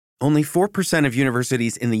Only 4% of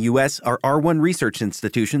universities in the U.S. are R1 research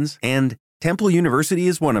institutions, and Temple University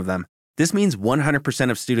is one of them. This means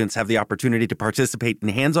 100% of students have the opportunity to participate in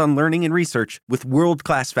hands-on learning and research with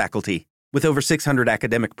world-class faculty. With over 600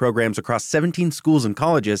 academic programs across 17 schools and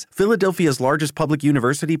colleges, Philadelphia's largest public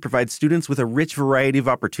university provides students with a rich variety of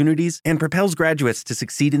opportunities and propels graduates to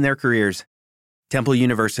succeed in their careers. Temple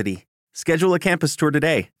University. Schedule a campus tour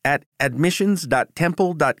today at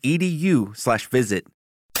admissions.temple.edu/visit.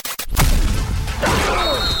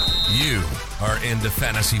 You are into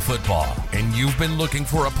fantasy football, and you've been looking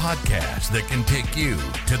for a podcast that can take you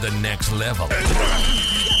to the next level.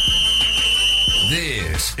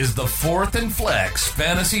 This is the Fourth and Flex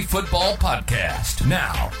Fantasy Football Podcast.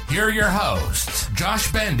 Now, here are your hosts,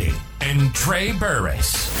 Josh Bandy and Trey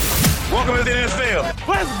Burris. Welcome to the NFL.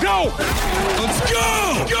 Let's go! Let's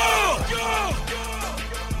go! Go! Go!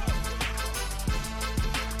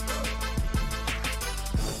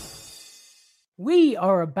 We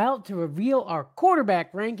are about to reveal our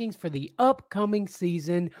quarterback rankings for the upcoming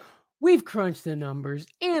season. We've crunched the numbers,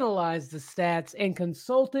 analyzed the stats, and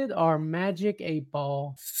consulted our Magic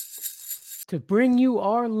 8-Ball to bring you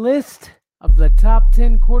our list of the top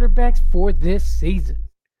 10 quarterbacks for this season.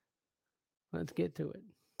 Let's get to it.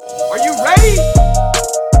 Are you ready?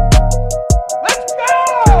 Let's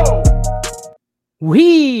go!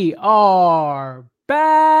 We are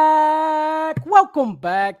back. Welcome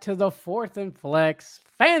back to the Fourth and Flex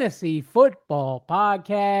Fantasy Football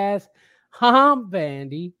Podcast. I'm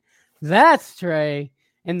Bandy. That's Trey.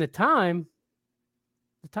 And the time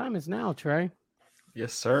is now, Trey.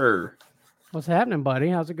 Yes, sir. What's happening, buddy?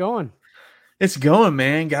 How's it going? It's going,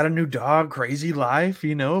 man. Got a new dog, crazy life,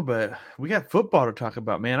 but we got football to talk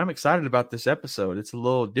about, man. I'm excited about this episode. It's a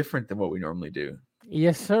little different than what we normally do.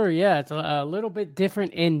 Yes, sir. Yeah, it's a little bit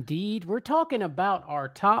different indeed. We're talking about our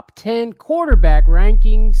top 10 quarterback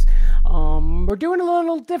rankings. We're doing a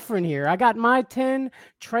little different here. I got my 10.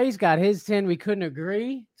 Trey's got his 10. We couldn't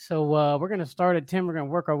agree. So we're going to start at 10. We're going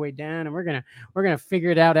to work our way down, and we're going to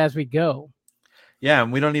figure it out as we go. Yeah,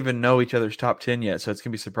 and we don't even know each other's top 10 yet, so it's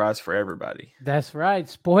going to be a surprise for everybody. That's right.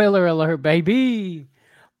 Spoiler alert, baby.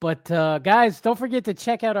 But guys, don't forget to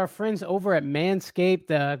check out our friends over at Manscaped.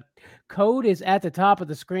 The code is at the top of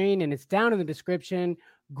the screen, and it's down in the description.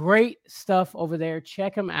 Great stuff over there.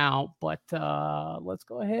 Check them out. But let's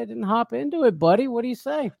go ahead and hop into it, buddy. What do you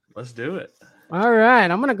say? Let's do it. All right.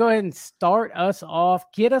 I'm going to go ahead and start us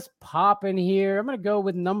off. Get us popping here. I'm going to go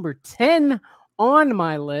with number 10 on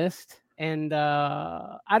my list. And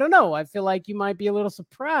I don't know. I feel like you might be a little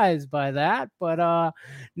surprised by that. But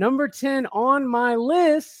number 10 on my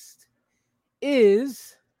list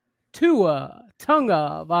is Tua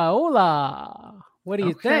Tagovailoa. What do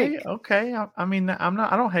you think? Okay. I mean,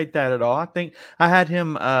 I don't hate that at all. I think I had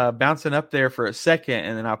him bouncing up there for a second,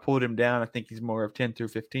 and then I pulled him down. I think he's more of 10 through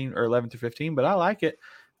 15 or 11 through 15, but I like it.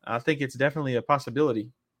 I think it's definitely a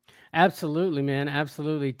possibility. Absolutely, man.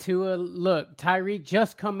 Absolutely. Tua, look, Tyreek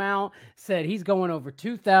just come out, said he's going over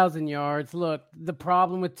 2,000 yards. Look, the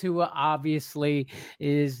problem with Tua, obviously,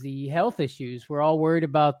 is the health issues. We're all worried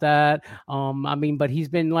about that. But he's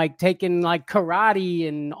been taking karate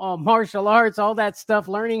and martial arts, all that stuff,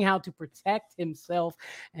 learning how to protect himself.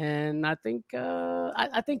 And I think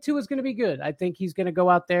Tua's going to be good. I think he's going to go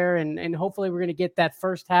out there and hopefully we're going to get that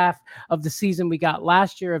first half of the season we got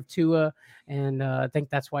last year of Tua. And I think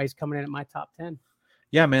that's why he's coming in at my top 10.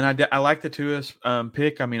 Yeah, man, I like the Tua's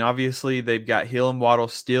pick. I mean, obviously, they've got Hill and Waddle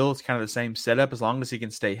still. It's kind of the same setup as long as he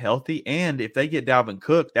can stay healthy. And if they get Dalvin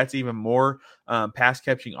Cook, that's even more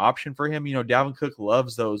pass-catching option for him. Dalvin Cook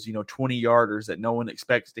loves those, 20-yarders that no one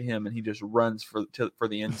expects to him, and he just runs for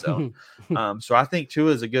the end zone. So I think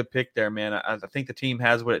Tua is a good pick there, man. I think the team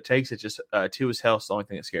has what it takes. It's just Tua's health is the only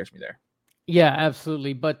thing that scares me there. Yeah,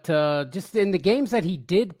 absolutely. But just in the games that he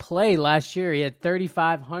did play last year, he had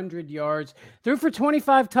 3,500 yards, threw for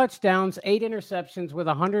 25 touchdowns, 8 interceptions with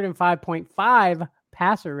 105.5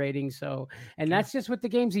 passer rating. And that's just with the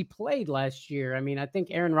games he played last year. I mean, I think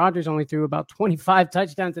Aaron Rodgers only threw about 25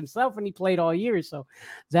 touchdowns himself when he played all year. So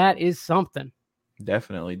that is something.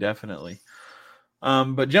 Definitely.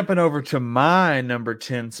 But jumping over to my number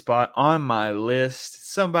 10 spot on my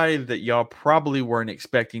list, somebody that y'all probably weren't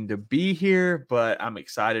expecting to be here, but I'm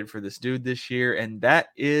excited for this dude this year, and that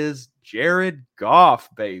is Jared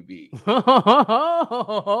Goff, baby.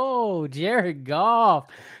 Oh, Jared Goff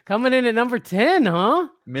coming in at number 10, huh?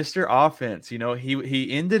 Mr. Offense.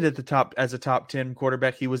 He ended at the top as a top 10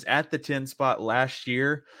 quarterback. He was at the 10 spot last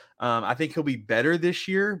year. I think he'll be better this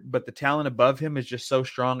year, but the talent above him is just so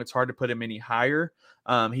strong. It's hard to put him any higher.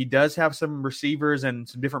 He does have some receivers and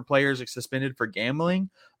some different players suspended for gambling.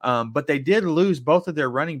 But they did lose both of their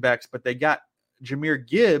running backs, but they got Jahmyr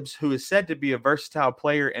Gibbs, who is said to be a versatile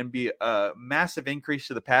player and be a massive increase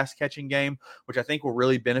to the pass catching game, which I think will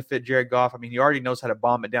really benefit Jared Goff. I mean, he already knows how to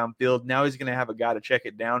bomb it downfield. Now he's going to have a guy to check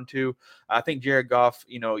it down to. I think Jared Goff,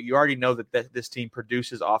 you already know that this team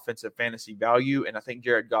produces offensive fantasy value, and I think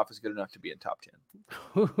Jared Goff is good enough to be in top 10.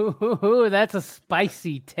 Ooh, that's a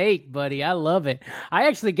spicy take, buddy. I love it. I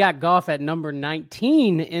actually got Goff at number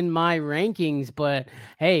 19 in my rankings, but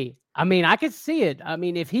hey, I mean, I could see it. I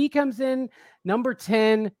mean, if he comes in number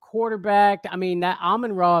 10 quarterback, I mean, that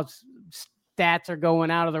Amon-Ra's stats are going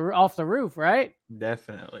off the roof, right?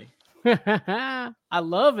 Definitely. I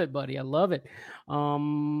love it, buddy. I love it.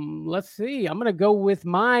 Let's see. I'm going to go with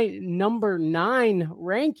my number 9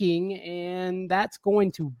 ranking, and that's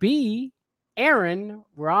going to be Aaron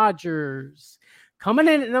Rodgers. Coming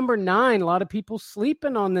in at number 9, a lot of people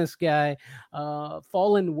sleeping on this guy,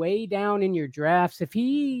 falling way down in your drafts. If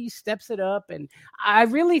he steps it up, and I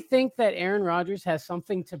really think that Aaron Rodgers has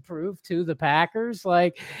something to prove to the Packers.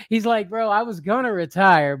 Like, he's like, bro, I was going to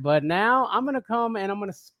retire, but now I'm going to come and I'm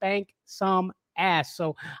going to spank some ass.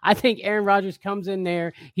 So I think Aaron Rodgers comes in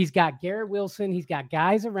there. He's got Garrett Wilson. He's got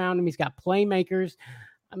guys around him. He's got playmakers.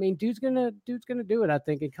 I mean, dude's gonna do it, I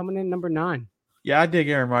think, and coming in number 9. Yeah, I dig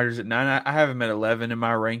Aaron Rodgers at 9. I have him at 11 in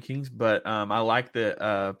my rankings, but I like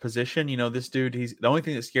the position. This dude, the only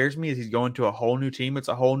thing that scares me is he's going to a whole new team. It's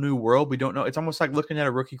a whole new world. We don't know. It's almost like looking at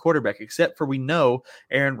a rookie quarterback, except for we know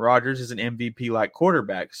Aaron Rodgers is an MVP-like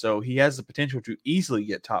quarterback, so he has the potential to easily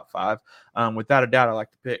get top 5. Without a doubt, I like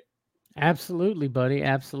the pick. Absolutely, buddy.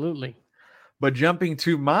 Absolutely. But jumping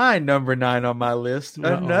to my number 9 on my list,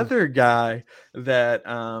 another guy that,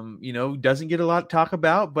 doesn't get a lot of talk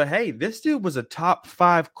about, but hey, this dude was a top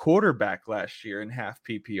 5 quarterback last year in half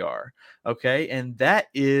PPR. Okay. And that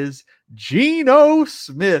is Geno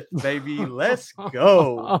Smith, baby. Let's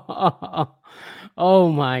go.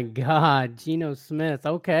 Oh my God. Geno Smith.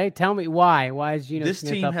 Okay. Tell me why. Why is Geno Smith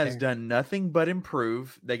This team has done nothing but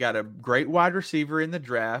improve. They got a great wide receiver in the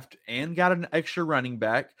draft and got an extra running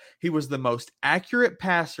back. He was the most accurate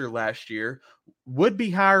passer last year. Would be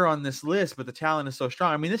higher on this list, but the talent is so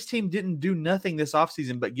strong. I mean, this team didn't do nothing this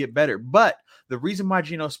offseason but get better. But the reason why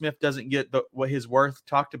Geno Smith doesn't get what his worth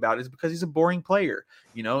talked about is because he's a boring player.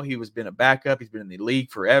 He was been a backup. He's been in the league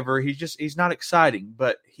forever. He's not exciting,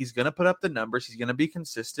 but he's going to put up the numbers. He's going to be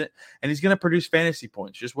consistent, and he's going to produce fantasy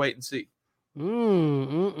points. Just wait and see.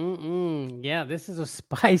 Yeah, this is a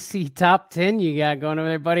spicy top 10 you got going over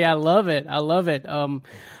there, buddy. I love it.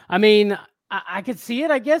 I mean, I could see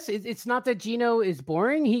it. I guess it's not that Geno is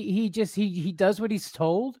boring. He does what he's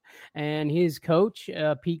told, and his coach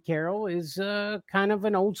Pete Carroll is kind of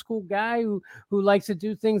an old school guy who likes to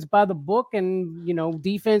do things by the book, and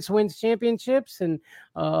defense wins championships, and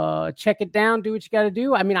check it down, do what you got to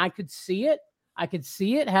do. I mean, I could see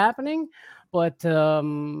it happening. But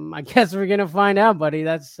I guess we're gonna find out, buddy.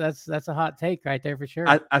 That's a hot take right there for sure.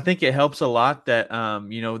 I think it helps a lot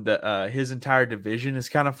that his entire division is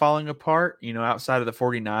kind of falling apart, outside of the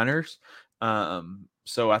 49ers.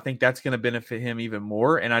 So I think that's going to benefit him even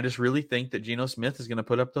more. And I just really think that Geno Smith is going to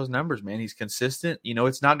put up those numbers, man. He's consistent.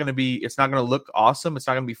 It's not going to look awesome. It's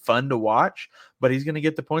not going to be fun to watch, but he's going to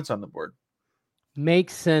get the points on the board.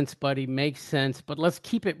 Makes sense, buddy. Makes sense. But let's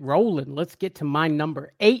keep it rolling. Let's get to my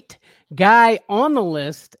number 8 guy on the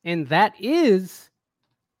list, and that is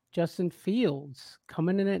Justin Fields,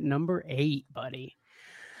 coming in at number 8, buddy.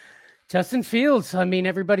 Justin Fields, I mean,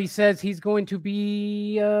 everybody says he's going to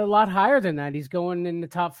be a lot higher than that. He's going in the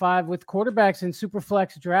top 5 with quarterbacks in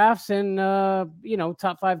Superflex drafts and,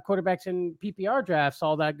 top 5 quarterbacks in PPR drafts,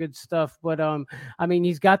 all that good stuff. But, I mean,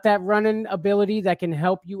 he's got that running ability that can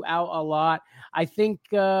help you out a lot. I think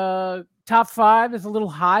top 5 is a little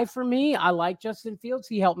high for me. I like Justin Fields.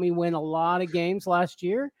 He helped me win a lot of games last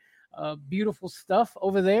year. Beautiful stuff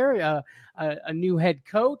over there. A new head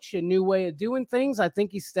coach, a new way of doing things. I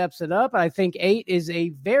think he steps it up. I think 8 is a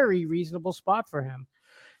very reasonable spot for him.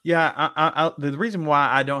 Yeah, the reason why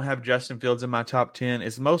I don't have Justin Fields in my top 10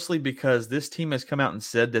 is mostly because this team has come out and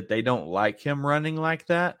said that they don't like him running like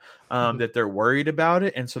that, that they're worried about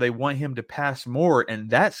it. And so they want him to pass more. And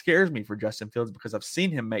that scares me for Justin Fields because I've seen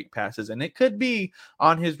him make passes, and it could be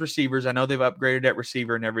on his receivers. I know they've upgraded at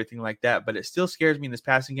receiver and everything like that, but it still scares me in this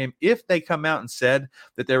passing game. If they come out and said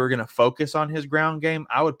that they were going to focus on his ground game,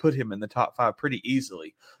 I would put him in the top 5 pretty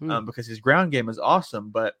easily, because his ground game is awesome.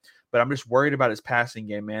 But I'm just worried about his passing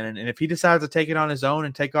game, man. And if he decides to take it on his own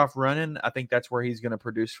and take off running, I think that's where he's going to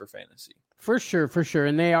produce for fantasy. For sure, for sure.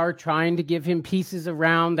 And they are trying to give him pieces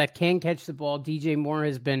around that can catch the ball. DJ Moore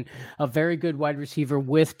has been a very good wide receiver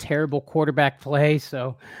with terrible quarterback play.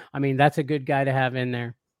 So, I mean, that's a good guy to have in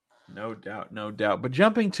there. No doubt, no doubt. But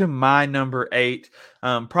jumping to my number 8,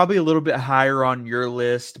 probably a little bit higher on your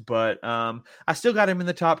list, but I still got him in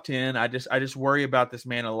the top 10. I just worry about this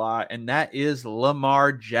man a lot, and that is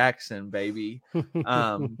Lamar Jackson, baby.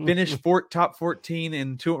 Finished top 14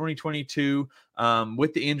 in 2022.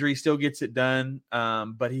 With the injury, still gets it done.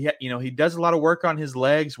 But he does a lot of work on his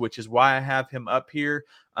legs, which is why I have him up here.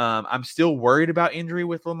 I'm still worried about injury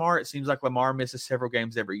with Lamar. It seems like Lamar misses several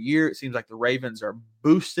games every year. It seems like the Ravens are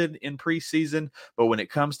boosted in preseason, but when it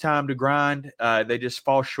comes time to grind, they just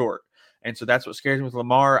fall short. And so that's what scares me with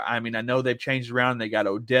Lamar. I mean, I know they've changed around. They got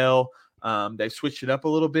Odell. They've switched it up a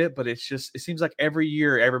little bit, but it seems like every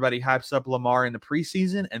year everybody hypes up Lamar in the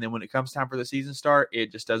preseason, and then when it comes time for the season start,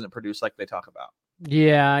 it just doesn't produce like they talk about.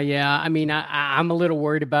 Yeah. I mean, I'm a little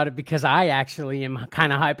worried about it because I actually am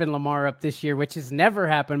kind of hyping Lamar up this year, which has never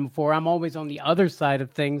happened before. I'm always on the other side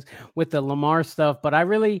of things with the Lamar stuff, but I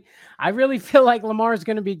really feel like Lamar is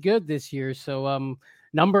going to be good this year. So,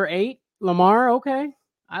 number 8, Lamar. Okay.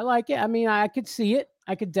 I like it. I mean, I could see it.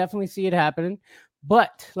 I could definitely see it happening,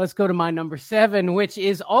 but let's go to my number 7, which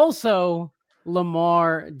is also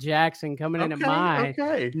Lamar Jackson coming in at my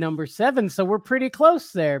number 7. So we're pretty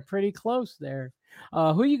close there.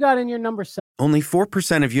 Who you got in your number 7? Only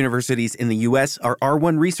 4% of universities in the U.S. are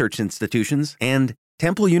R1 research institutions, and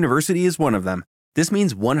Temple University is one of them. This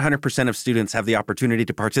means 100% of students have the opportunity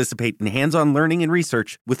to participate in hands-on learning and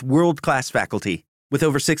research with world-class faculty. With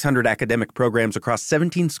over 600 academic programs across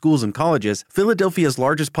 17 schools and colleges, Philadelphia's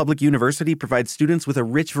largest public university provides students with a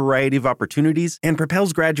rich variety of opportunities and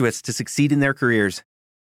propels graduates to succeed in their careers.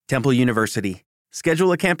 Temple University.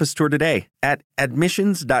 Schedule a campus tour today at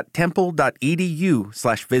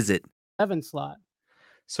admissions.temple.edu/visit. 7 slot.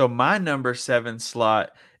 So my number 7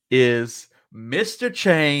 slot is Mr.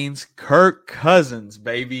 Chains, Kirk Cousins,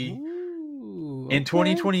 baby. Ooh, In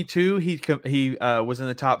 2022, he was in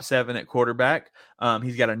the top 7 at quarterback.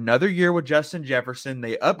 He's got another year with Justin Jefferson.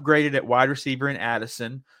 They upgraded at wide receiver in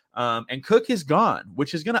Addison. And Cook is gone,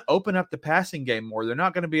 which is going to open up the passing game more. They're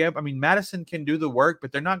not going to be able, I mean, Madison can do the work,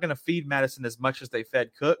 but they're not going to feed Madison as much as they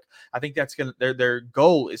fed Cook. I think that's going to, their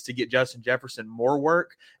goal is to get Justin Jefferson more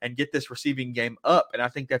work and get this receiving game up. And I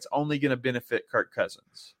think that's only going to benefit Kirk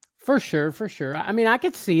Cousins. For sure. I mean, I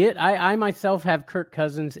could see it. I myself have Kirk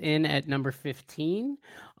Cousins in at number 15.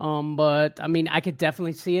 But I mean, I could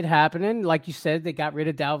definitely see it happening. Like you said, they got rid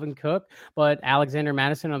of Dalvin Cook, but Alexander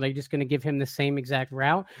Madison, are they just going to give him the same exact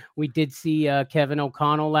route? We did see Kevin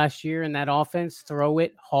O'Connell last year in that offense throw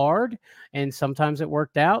it hard, and sometimes it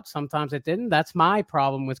worked out, sometimes it didn't. That's my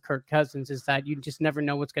problem with Kirk Cousins, is that you just never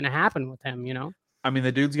know what's going to happen with him, you know? I mean,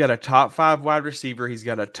 the dude's got a top 5 wide receiver. He's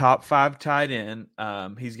got a top 5 tight end.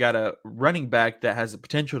 He's got a running back that has the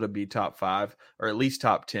potential to be top 5 or at least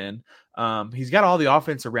top 10. He's got all the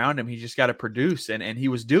offense around him. He's just got to produce, and he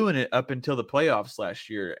was doing it up until the playoffs last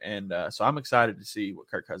year. And so I'm excited to see what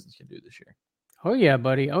Kirk Cousins can do this year. Oh yeah,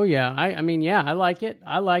 buddy. Oh yeah. I mean, yeah, I like it.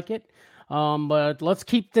 But let's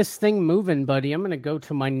keep this thing moving, buddy. I'm going to go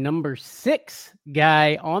to my number 6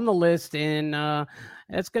 guy on the list, and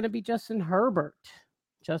it's going to be Justin Herbert.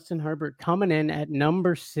 Justin Herbert coming in at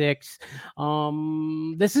number 6.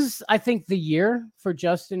 This is, I think, the year for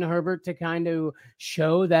Justin Herbert to kind of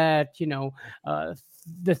show that,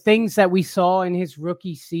 the things that we saw in his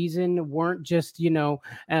rookie season weren't just, an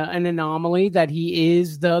anomaly, that he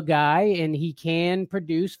is the guy and he can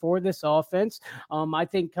produce for this offense. I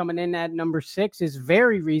think coming in at number 6 is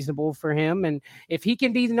very reasonable for him. And if he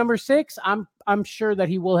can be the number 6, I'm sure that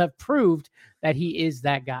he will have proved that he is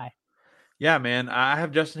that guy. Yeah, man. I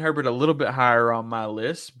have Justin Herbert a little bit higher on my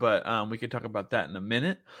list, but we can talk about that in a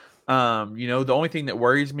minute. The only thing that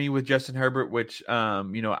worries me with Justin Herbert, which,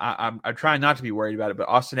 I try not to be worried about it, but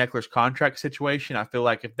Austin Eckler's contract situation, I feel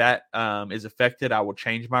like if that is affected, I will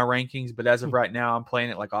change my rankings. But as of right now, I'm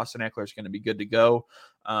playing it like Austin Eckler is going to be good to go.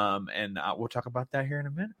 We'll talk about that here in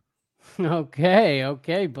a minute. Okay,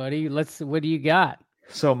 buddy. What do you got?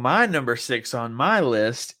 So my number 6 on my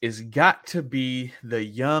list is got to be the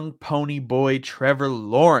young pony boy Trevor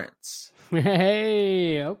Lawrence.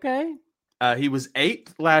 Hey, okay. He was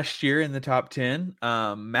 8th last year in the top 10.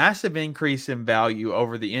 Massive increase in value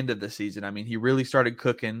over the end of the season. I mean, he really started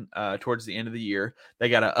cooking towards the end of the year. They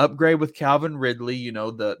got an upgrade with Calvin Ridley, you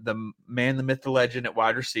know, the man, the myth, the legend at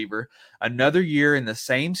wide receiver. Another year in the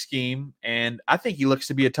same scheme, and I think he looks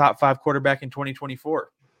to be a top 5 quarterback in 2024.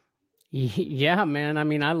 Yeah, man. I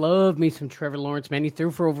mean, I love me some Trevor Lawrence, man. He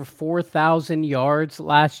threw for over 4,000 yards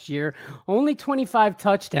last year, only 25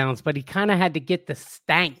 touchdowns, but he kind of had to get the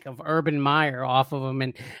stank of Urban Meyer off of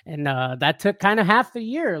him. And that took kind of half the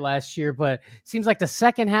year last year, but seems like the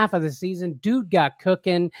second half of the season, dude got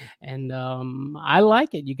cooking. And I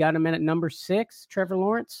like it. You got him in at number 6, Trevor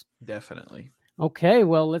Lawrence? Definitely. Okay,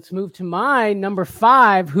 well, let's move to my number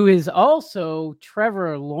 5, who is also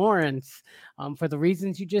Trevor Lawrence, for the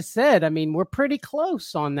reasons you just said. I mean, we're pretty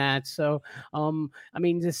close on that. So, I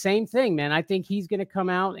mean, the same thing, man. I think he's going to come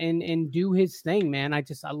out and do his thing, man. I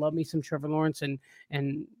love me some Trevor Lawrence,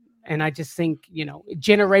 and I just think, you know,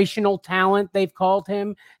 generational talent, they've called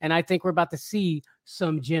him, and I think we're about to see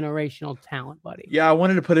some generational talent, buddy. Yeah, I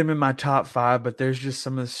wanted to put him in my top 5, but there's just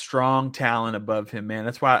some strong talent above him, man.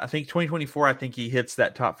 That's why I think 2024, I think he hits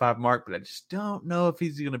that top 5 mark, but I just don't know if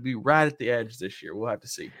he's going to be right at the edge this year. We'll have to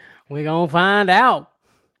see. We're going to find out.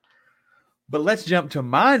 But let's jump to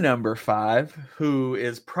my number 5, who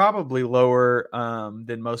is probably lower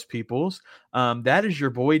than most people's. That is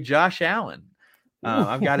your boy, Josh Allen.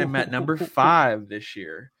 I've got him at number 5 this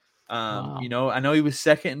year. Wow. You know, I know he was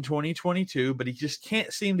second in 2022, but he just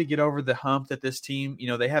can't seem to get over the hump that this team, you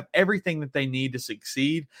know, they have everything that they need to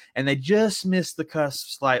succeed, and they just missed the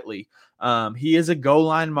cusp slightly. He is a goal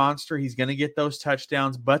line monster. He's going to get those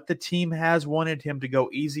touchdowns, but the team has wanted him to go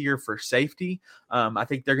easier for safety. I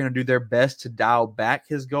think they're going to do their best to dial back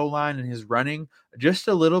his goal line and his running just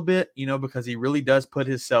a little bit, you know, because he really does put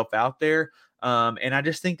himself out there. And I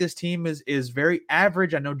just think this team is very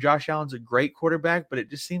average. I know Josh Allen's a great quarterback, but it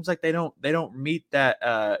just seems like they don't meet that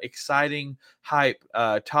exciting hype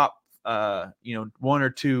top 1 or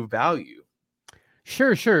 2 value.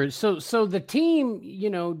 Sure. So the team,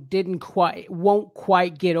 you know, won't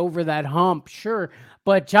quite get over that hump. Sure.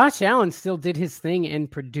 But Josh Allen still did his thing and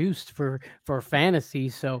produced for fantasy.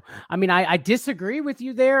 So, I mean, I disagree with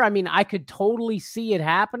you there. I mean, I could totally see it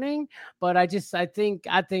happening, but I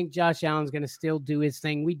think Josh Allen's going to still do his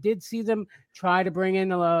thing. We did see them try to bring in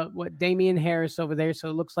Damian Harris over there. So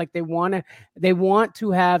it looks like they want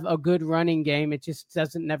to have a good running game. It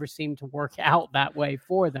just never seem to work out that way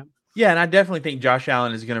for them. Yeah, and I definitely think Josh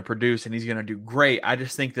Allen is going to produce and he's going to do great. I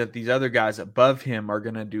just think that these other guys above him are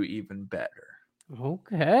going to do even better.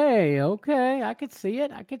 Okay. I could see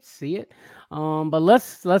it. But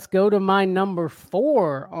let's go to my number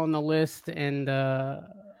 4 on the list, and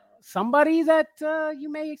somebody that you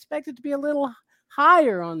may expect it to be a little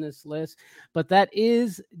higher on this list, but that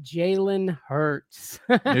is Jalen Hurts.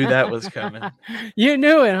 Knew that was coming. You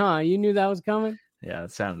knew it, huh? You knew that was coming? Yeah,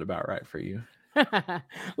 it sounded about right for you.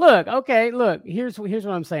 Look, here's what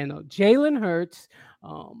I'm saying though. Jalen Hurts,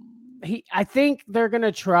 I think they're going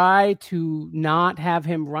to try to not have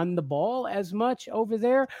him run the ball as much over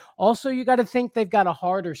there. Also, you got to think they've got a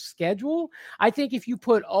harder schedule. I think if you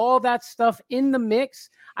put all that stuff in the mix,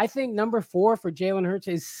 I think number 4 for Jalen Hurts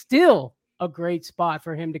is still a great spot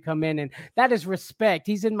for him to come in. And that is respect.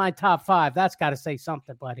 He's in my top 5. That's got to say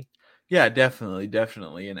something, buddy. Yeah,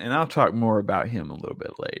 definitely. And I'll talk more about him a little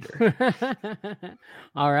bit later.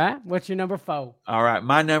 All right. What's your number 4? All right.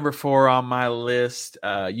 My number 4 on my list,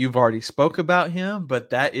 you've already spoke about him, but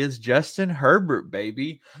that is Justin Herbert,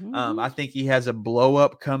 baby. Mm-hmm. I think he has a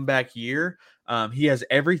blow-up comeback year. He has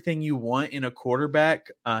everything you want in a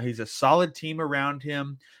quarterback. He's a solid team around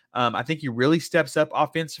him. I think he really steps up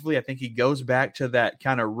offensively. I think he goes back to that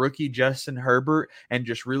kind of rookie Justin Herbert and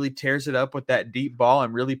just really tears it up with that deep ball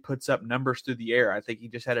and really puts up numbers through the air. I think he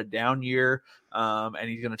just had a down year, and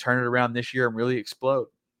he's going to turn it around this year and really explode.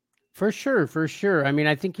 For sure. I mean,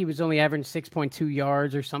 I think he was only averaging 6.2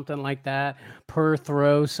 yards or something like that per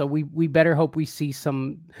throw. So we better hope we see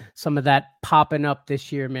some of that popping up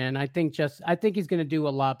this year, man. I think he's going to do a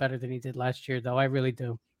lot better than he did last year, though. I really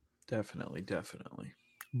do. Definitely.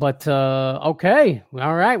 But, okay.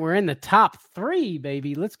 All right. We're in the top 3,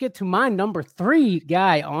 baby. Let's get to my number 3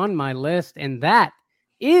 guy on my list. And that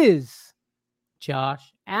is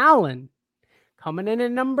Josh Allen. coming in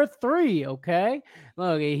at number 3. Okay.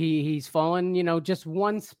 Look, he's fallen, just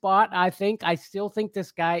one spot. I still think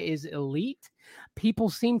this guy is elite. People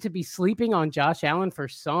seem to be sleeping on Josh Allen for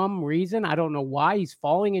some reason. I don't know why he's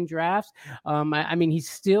falling in drafts. I mean, he's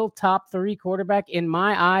still top 3 quarterback in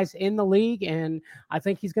my eyes in the league. And I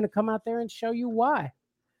think he's going to come out there and show you why.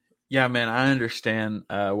 Yeah, man, I understand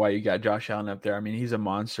why you got Josh Allen up there. I mean, he's a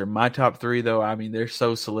monster. My top 3, though, I mean, they're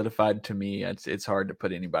so solidified to me. It's hard to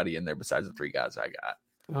put anybody in there besides the 3 guys I got.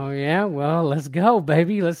 Oh, yeah? Well, let's go,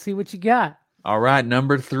 baby. Let's see what you got. All right,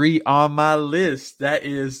 number 3 on my list. That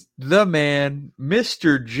is the man,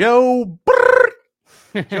 Mr. Joe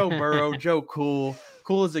Burrow. Joe Cool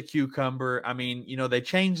as a cucumber. I mean, they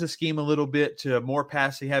changed the scheme a little bit to a more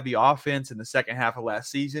passing-heavy offense in the second half of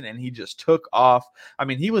last season, and he just took off. I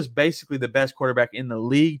mean, he was basically the best quarterback in the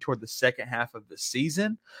league toward the second half of the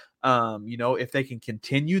season. If they can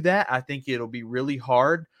continue that, I think it'll be really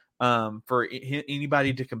hard for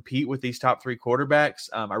anybody to compete with these top 3 quarterbacks.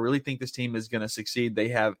 I really think this team is going to succeed. They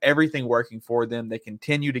have everything working for them. They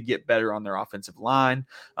continue to get better on their offensive line.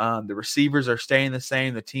 The receivers are staying the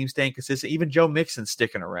same. The team's staying consistent. Even Joe Mixon's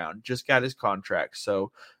sticking around. Just got his contract.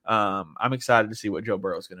 So I'm excited to see what Joe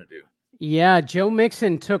Burrow is going to do. Yeah, Joe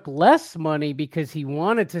Mixon took less money because he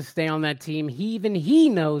wanted to stay on that team. He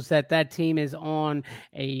knows that team is on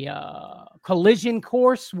a collision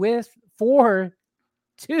course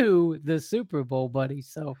to the Super Bowl, buddy.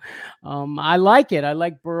 So I like it. I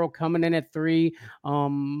like Burrow coming in at 3.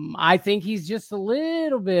 I think he's just a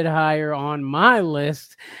little bit higher on my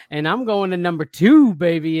list, and I'm going to number 2,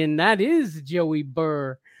 baby, and that is Joey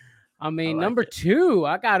Burr. I mean, number 2,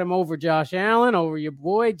 I got him over Josh Allen, over your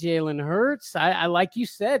boy Jalen Hurts. I like you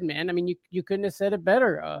said, man. I mean, you couldn't have said it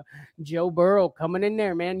better. Joe Burrow coming in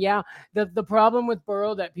there, man. Yeah, the problem with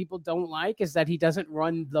Burrow that people don't like is that he doesn't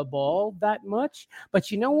run the ball that much. But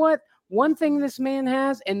you know what? One thing this man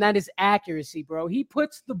has, and that is accuracy, bro. He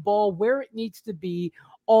puts the ball where it needs to be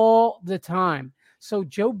all the time. So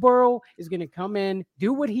Joe Burrow is going to come in,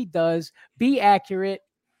 do what he does, be accurate,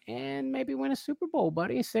 and maybe win a Super Bowl,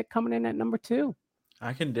 buddy. Sick coming in at number 2.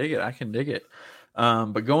 I can dig it.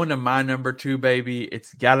 But going to my number 2, baby,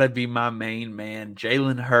 it's got to be my main man,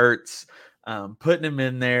 Jalen Hurts. Putting him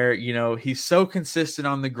in there, he's so consistent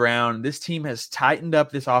on the ground. This team has tightened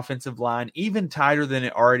up this offensive line even tighter than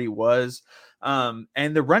it already was.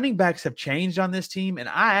 And the running backs have changed on this team, and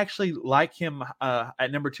I actually like him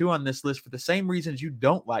at number 2 on this list for the same reasons you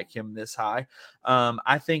don't like him this high.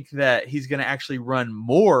 I think that he's going to actually run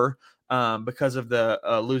more because of the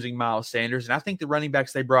losing Miles Sanders. And I think the running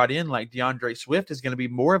backs they brought in, like DeAndre Swift, is going to be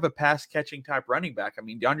more of a pass-catching type running back. I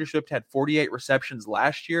mean, DeAndre Swift had 48 receptions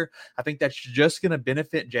last year. I think that's just going to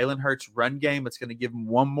benefit Jalen Hurts' run game. It's going to give him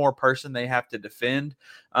one more person they have to defend.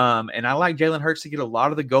 And I like Jalen Hurts to get a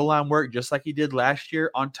lot of the goal line work, just like he did last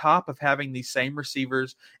year, on top of having these same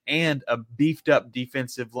receivers and a beefed-up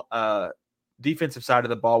defensive side of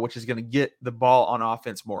the ball, which is going to get the ball on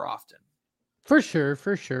offense more often. For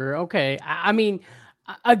sure. Okay. I mean,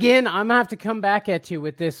 again, I'm going to have to come back at you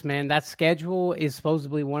with this, man. That schedule is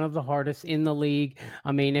supposedly one of the hardest in the league.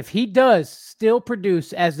 I mean, if he does still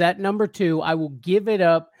produce as that number 2, I will give it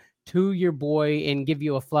up to your boy and give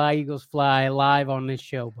you a Fly Eagles Fly live on this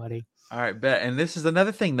show, buddy. All right, bet. And this is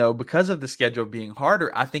another thing, though, because of the schedule being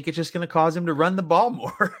harder, I think it's just going to cause him to run the ball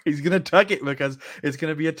more. He's going to tuck it because it's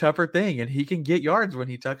going to be a tougher thing, and he can get yards when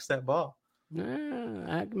he tucks that ball.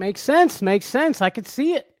 That makes sense. I could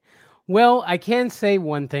see it. Well, I can say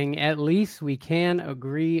one thing. At least we can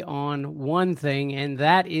agree on one thing, and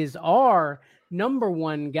that is our number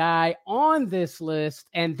 1 guy on this list,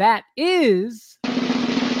 and that is...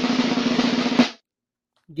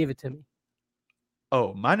 Give it to me.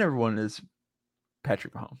 Oh, my number 1 is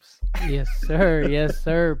Patrick Mahomes. Yes,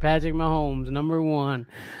 sir. Patrick Mahomes, number 1.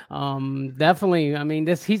 Definitely. I mean,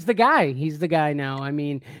 he's the guy. He's the guy now. I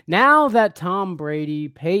mean, now that Tom Brady,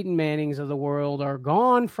 Peyton Mannings of the world are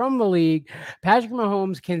gone from the league, Patrick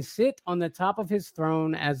Mahomes can sit on the top of his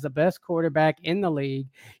throne as the best quarterback in the league.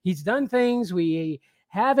 He's done things we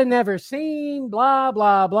haven't never seen, blah,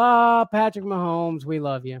 blah, blah. Patrick Mahomes, we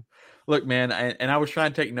love you. Look, man, and I was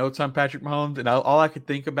trying to take notes on Patrick Mahomes, and all I could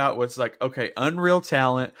think about was like, okay, unreal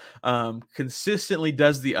talent, consistently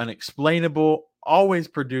does the unexplainable, always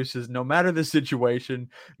produces, no matter the situation,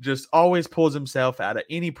 just always pulls himself out of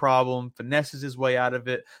any problem, finesses his way out of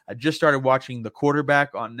it. I just started watching The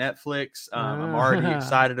Quarterback on Netflix. I'm already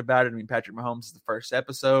excited about it. I mean, Patrick Mahomes is the first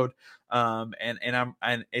episode. Patrick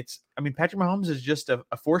Mahomes is just a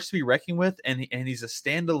force to be reckoned with, and he's a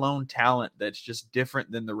standalone talent that's just different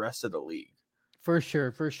than the rest of the league. For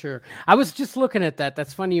sure, for sure. I was just looking at that.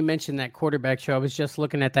 That's funny you mentioned that quarterback show. I was just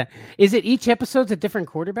looking at that. Is it each episode's a different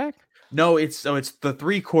quarterback? No, it's the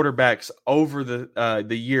three quarterbacks over the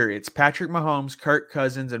year. It's Patrick Mahomes, Kirk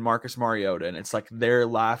Cousins, and Marcus Mariota, and it's like their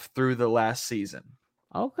life through the last season.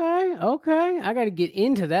 Okay. I got to get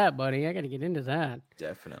into that, buddy. I got to get into that.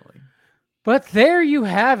 Definitely. But there you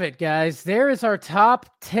have it, guys. There is our top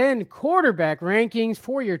 10 quarterback rankings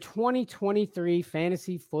for your 2023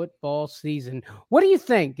 fantasy football season. What do you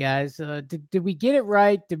think, guys? Did we get it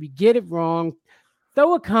right? Did we get it wrong?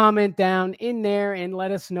 Throw a comment down in there and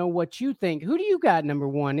let us know what you think. Who do you got number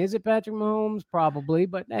one? Is it Patrick Mahomes? Probably.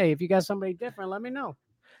 But, hey, if you got somebody different, let me know.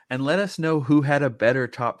 And let us know who had a better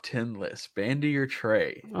top 10 list, Bandy or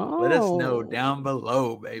Trey. Let us know down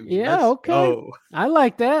below, baby. Yeah, Let's okay. go. I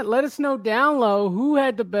like that. Let us know down low who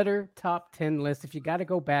had the better top 10 list. If you got to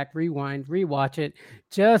go back, rewind, rewatch it,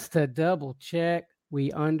 just to double check.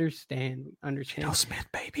 We understand. Geno Smith,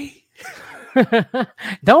 baby.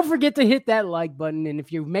 Don't forget to hit that like button. And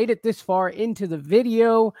if you've made it this far into the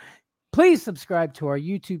video, please subscribe to our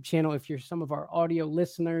YouTube channel. If you're some of our audio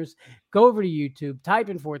listeners, go over to YouTube, type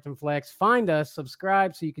in 4th and Flex, find us,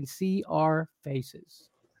 subscribe so you can see our faces.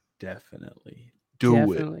 Definitely.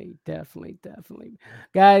 Definitely.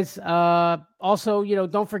 Guys, also,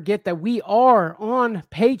 don't forget that we are on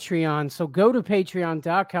Patreon. So go to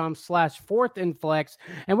patreon.com/4th and Flex,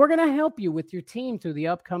 and we're going to help you with your team through the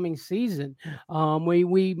upcoming season.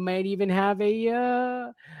 We might even have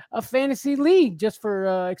a fantasy league just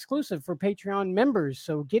for exclusive for Patreon members.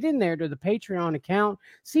 So get in there to the Patreon account,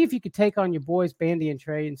 see if you could take on your boys, Bandy and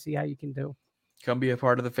Trey, and see how you can do. Come be a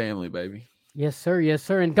part of the family, baby. Yes, sir.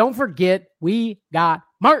 And don't forget, we got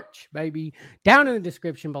merch, baby, down in the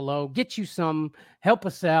description below. Get you some, help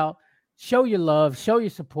us out, show your love, show your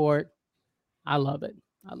support. I love it.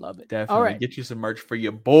 Definitely. All right. Get you some merch for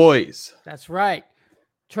your boys. That's right.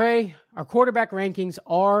 Trey, our quarterback rankings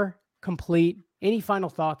are complete. Any final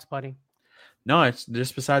thoughts, buddy? No, it's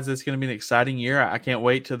just besides it's going to be an exciting year. I can't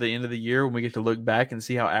wait till the end of the year when we get to look back and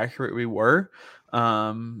see how accurate we were.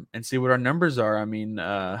 And see what our numbers are. I mean,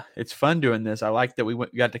 it's fun doing this. I like that we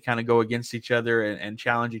got to kind of go against each other and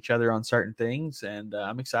challenge each other on certain things. And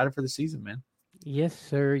I'm excited for the season, man. Yes,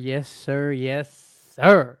 sir.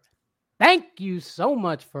 Thank you so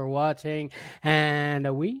much for watching.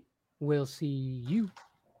 And we will see you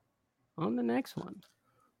on the next one.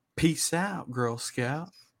 Peace out, Girl Scout.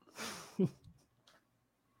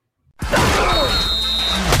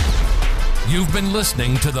 You've been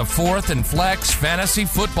listening to the 4th and Flex Fantasy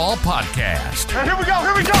Football Podcast. Hey, here we go.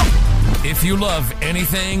 If you love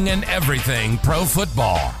anything and everything pro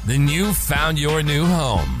football, then you've found your new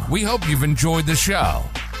home. We hope you've enjoyed the show.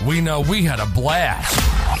 We know we had a blast.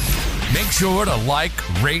 Make sure to like,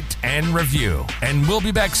 rate, and review, and we'll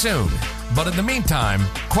be back soon. But in the meantime,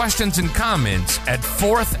 questions and comments at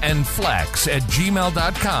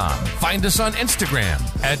 4thandflex@gmail.com. Find us on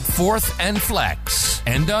Instagram at 4thandflex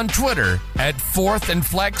and on Twitter at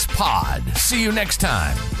 4thandflexpod. See you next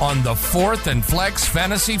time on the 4th and Flex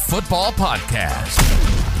Fantasy Football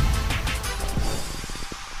Podcast.